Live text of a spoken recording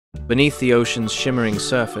Beneath the ocean's shimmering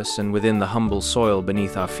surface and within the humble soil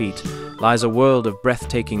beneath our feet lies a world of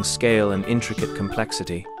breathtaking scale and intricate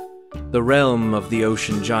complexity. The realm of the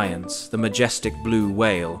ocean giants, the majestic blue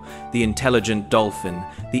whale, the intelligent dolphin,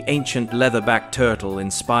 the ancient leatherback turtle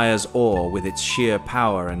inspires awe with its sheer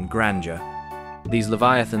power and grandeur. These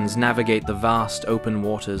leviathans navigate the vast open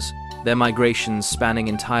waters, their migrations spanning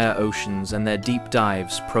entire oceans and their deep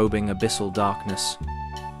dives probing abyssal darkness.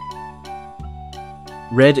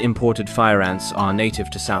 Red imported fire ants are native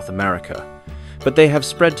to South America, but they have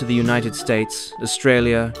spread to the United States,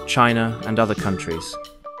 Australia, China, and other countries.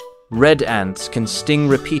 Red ants can sting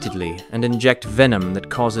repeatedly and inject venom that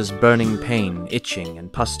causes burning pain, itching,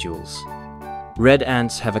 and pustules. Red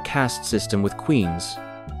ants have a caste system with queens.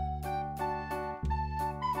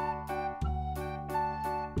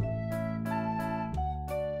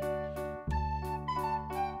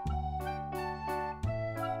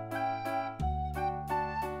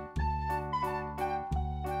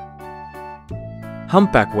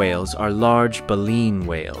 Humpback whales are large baleen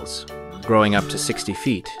whales, growing up to 60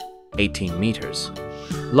 feet, 18 meters,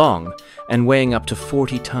 long and weighing up to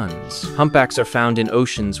 40 tons. Humpbacks are found in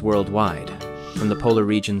oceans worldwide, from the polar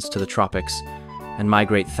regions to the tropics, and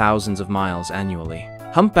migrate thousands of miles annually.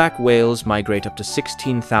 Humpback whales migrate up to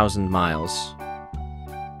 16,000 miles.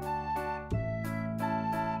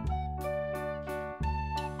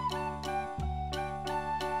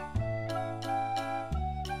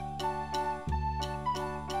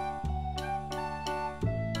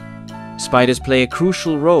 Spiders play a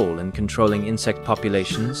crucial role in controlling insect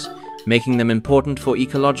populations, making them important for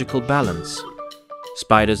ecological balance.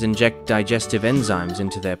 Spiders inject digestive enzymes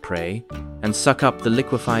into their prey and suck up the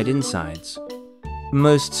liquefied insides.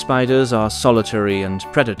 Most spiders are solitary and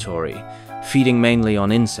predatory, feeding mainly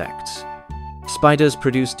on insects. Spiders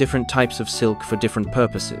produce different types of silk for different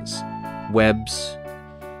purposes: webs,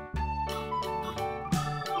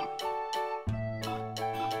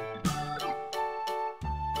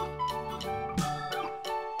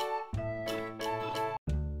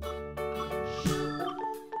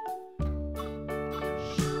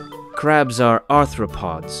 crabs are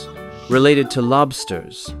arthropods, related to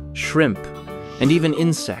lobsters, shrimp, and even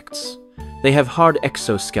insects. They have hard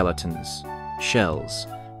exoskeletons, shells,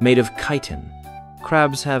 made of chitin.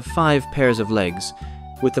 Crabs have 5 pairs of legs,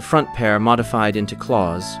 with the front pair modified into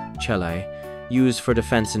claws, chellae, used for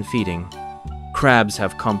defense and feeding. Crabs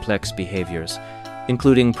have complex behaviors,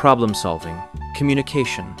 including problem-solving,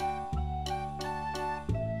 communication.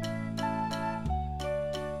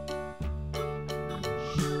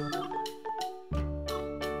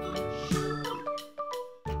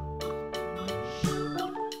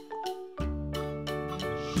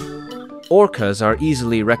 Orcas are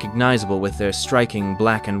easily recognizable with their striking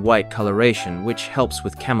black and white coloration, which helps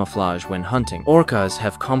with camouflage when hunting. Orcas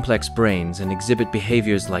have complex brains and exhibit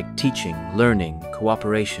behaviors like teaching, learning,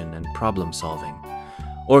 cooperation, and problem-solving.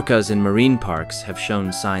 Orcas in marine parks have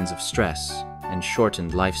shown signs of stress and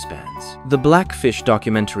shortened lifespans. The Blackfish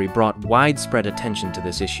documentary brought widespread attention to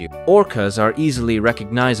this issue. Orcas are easily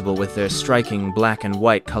recognizable with their striking black and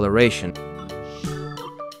white coloration.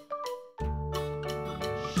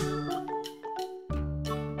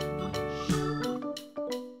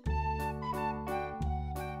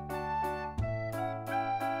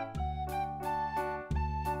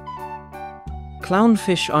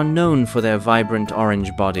 Clownfish are known for their vibrant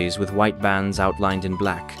orange bodies with white bands outlined in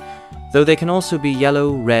black, though they can also be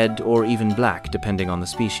yellow, red, or even black depending on the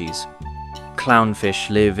species. Clownfish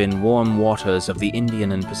live in warm waters of the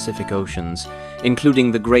Indian and Pacific Oceans,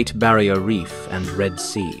 including the Great Barrier Reef and Red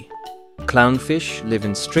Sea. Clownfish live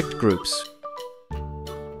in strict groups.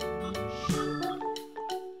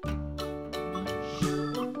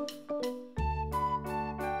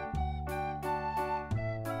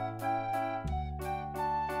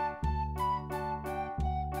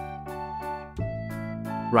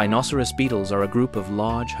 Rhinoceros beetles are a group of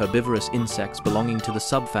large herbivorous insects belonging to the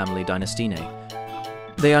subfamily Dynastinae.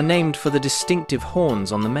 They are named for the distinctive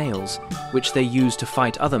horns on the males, which they use to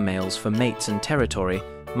fight other males for mates and territory,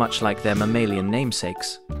 much like their mammalian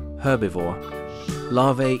namesakes. Herbivore.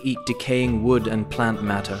 Larvae eat decaying wood and plant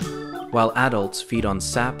matter, while adults feed on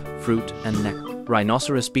sap, fruit, and nectar.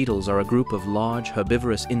 Rhinoceros beetles are a group of large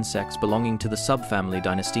herbivorous insects belonging to the subfamily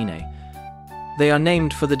Dynastinae. They are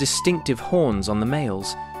named for the distinctive horns on the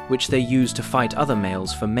males, which they use to fight other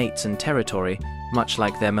males for mates and territory, much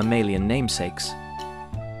like their mammalian namesakes.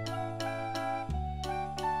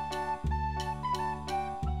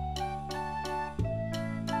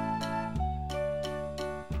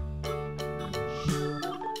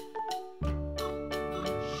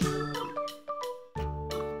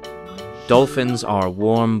 Dolphins are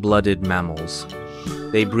warm-blooded mammals.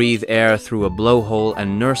 They breathe air through a blowhole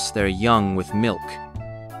and nurse their young with milk.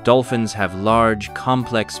 Dolphins have large,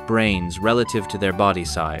 complex brains relative to their body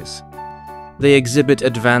size. They exhibit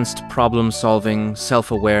advanced problem-solving,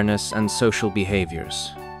 self-awareness, and social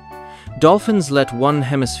behaviors. Dolphins let one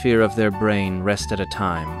hemisphere of their brain rest at a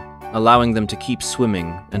time, allowing them to keep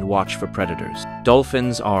swimming and watch for predators.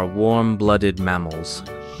 Dolphins are warm-blooded mammals.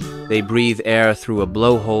 They breathe air through a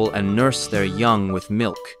blowhole and nurse their young with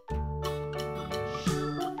milk.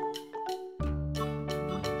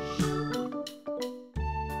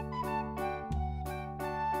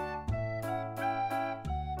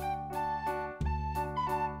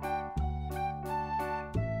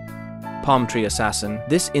 Palm tree assassin.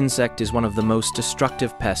 This insect is one of the most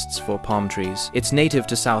destructive pests for palm trees. It's native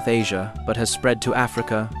to South Asia, but has spread to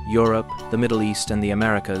Africa, Europe, the Middle East, and the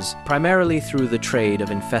Americas, primarily through the trade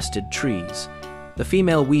of infested trees. The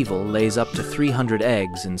female weevil lays up to 300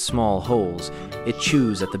 eggs in small holes it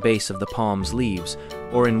chews at the base of the palm's leaves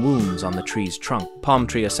or in wounds on the tree's trunk. Palm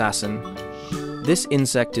tree assassin. This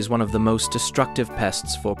insect is one of the most destructive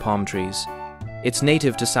pests for palm trees. It's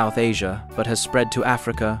native to South Asia, but has spread to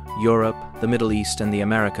Africa, Europe, the Middle East, and the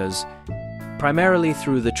Americas, primarily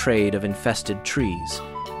through the trade of infested trees.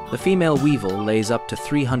 The female weevil lays up to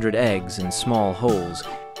 300 eggs in small holes.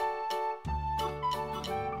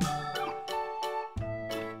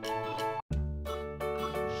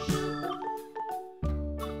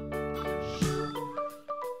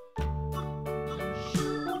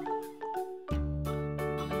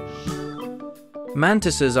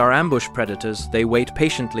 Mantises are ambush predators. They wait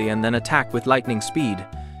patiently and then attack with lightning speed.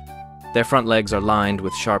 Their front legs are lined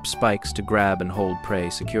with sharp spikes to grab and hold prey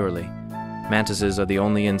securely. Mantises are the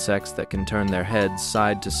only insects that can turn their heads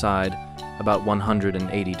side to side about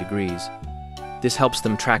 180 degrees. This helps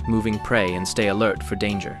them track moving prey and stay alert for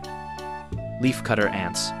danger. Leafcutter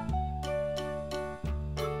ants.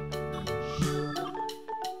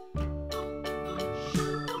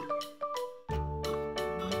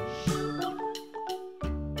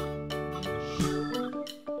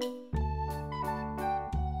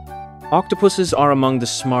 Octopuses are among the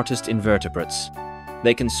smartest invertebrates.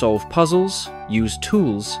 They can solve puzzles, use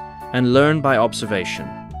tools, and learn by observation.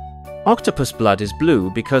 Octopus blood is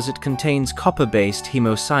blue because it contains copper-based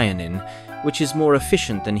hemocyanin, which is more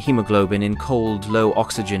efficient than hemoglobin in cold,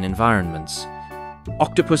 low-oxygen environments.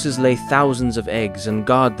 Octopuses lay thousands of eggs and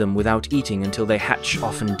guard them without eating until they hatch,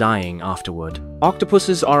 often dying afterward.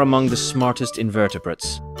 Octopuses are among the smartest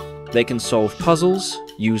invertebrates. They can solve puzzles,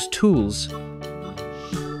 use tools,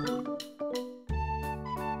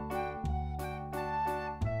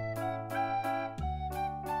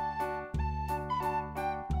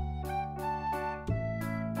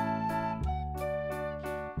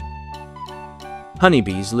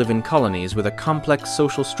 Honeybees live in colonies with a complex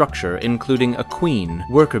social structure including a queen,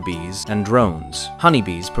 worker bees, and drones.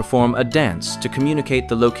 Honeybees perform a dance to communicate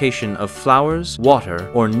the location of flowers,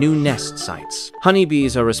 water, or new nest sites.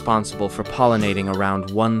 Honeybees are responsible for pollinating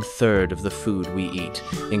around 1/3 of the food we eat,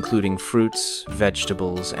 including fruits,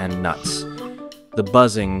 vegetables, and nuts. The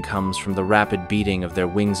buzzing comes from the rapid beating of their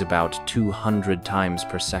wings about 200 times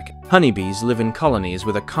per second. Honeybees live in colonies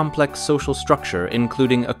with a complex social structure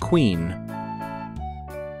including a queen,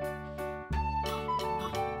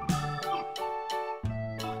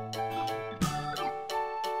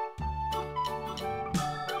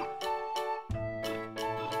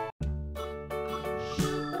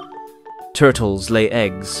 Turtles lay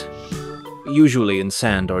eggs, usually in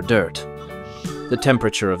sand or dirt. The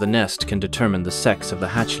temperature of the nest can determine the sex of the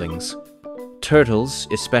hatchlings. Turtles,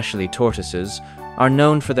 especially tortoises, are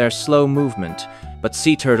known for their slow movement, but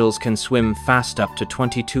sea turtles can swim fast up to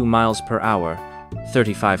 22 miles per hour,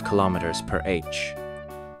 35 kilometers per h.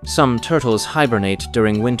 Some turtles hibernate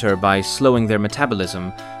during winter by slowing their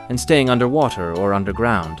metabolism and staying underwater or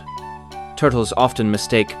underground. Turtles often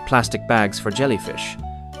mistake plastic bags for jellyfish,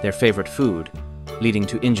 their favorite food, leading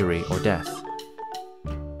to injury or death.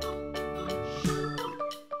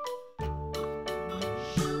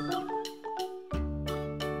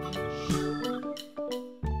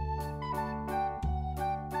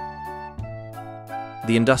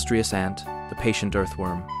 The industrious ant, the patient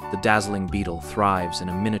earthworm, the dazzling beetle thrives in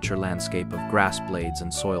a miniature landscape of grass blades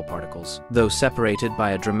and soil particles. Though separated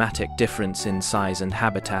by a dramatic difference in size and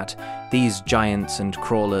habitat, these giants and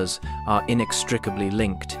crawlers are inextricably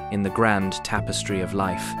linked in the grand tapestry of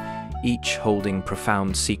life, each holding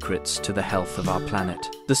profound secrets to the health of our planet.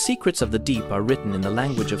 The secrets of the deep are written in the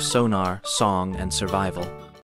language of sonar, song, and survival.